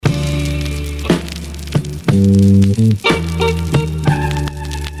Feel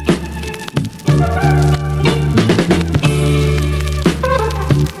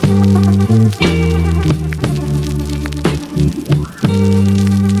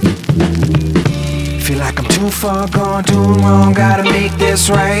like I'm too far gone, doing wrong, gotta make this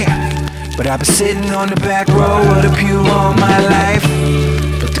right. But I've been sitting on the back row of the pew all my life.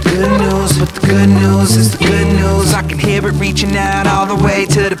 But the good news is the good news. I can hear it reaching out all the way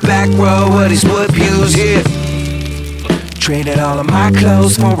to the back row of these wood pews, yeah. Traded all of my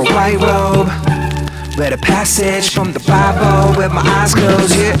clothes for a white robe. Read a passage from the Bible with my eyes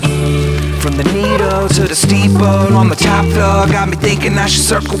closed, yeah. From the needle to the steeple on the top floor, got me thinking I should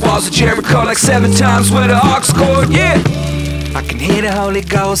circle walls of Jericho like 7 times with an aux cord, yeah. I can hear the Holy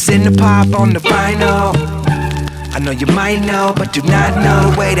Ghost in the pop on the vinyl. I know you might know, but do not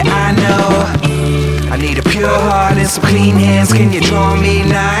know the way that I know. I need a pure heart and some clean hands, can you draw me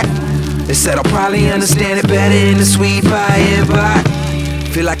nigh? They said I'll probably understand it better in the sweet by and by.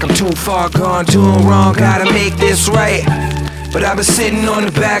 Feel like I'm too far gone, doing wrong, gotta make this right. But I've been sitting on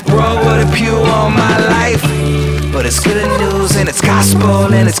the back row of the pew all my life. But it's good news and it's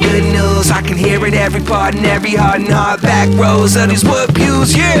gospel and it's good news. I can hear it every part and every heart and hard back rows of these wood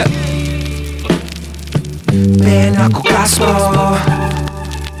pews, yeah. Bare knuckle gospel.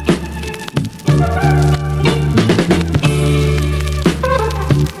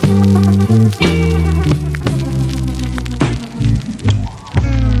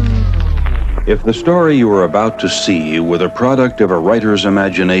 If the story you are about to see were the product of a writer's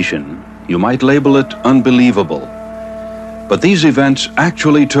imagination, you might label it unbelievable. But these events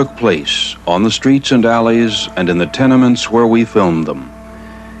actually took place on the streets and alleys and in the tenements where we filmed them.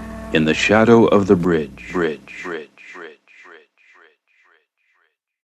 In the shadow of the bridge.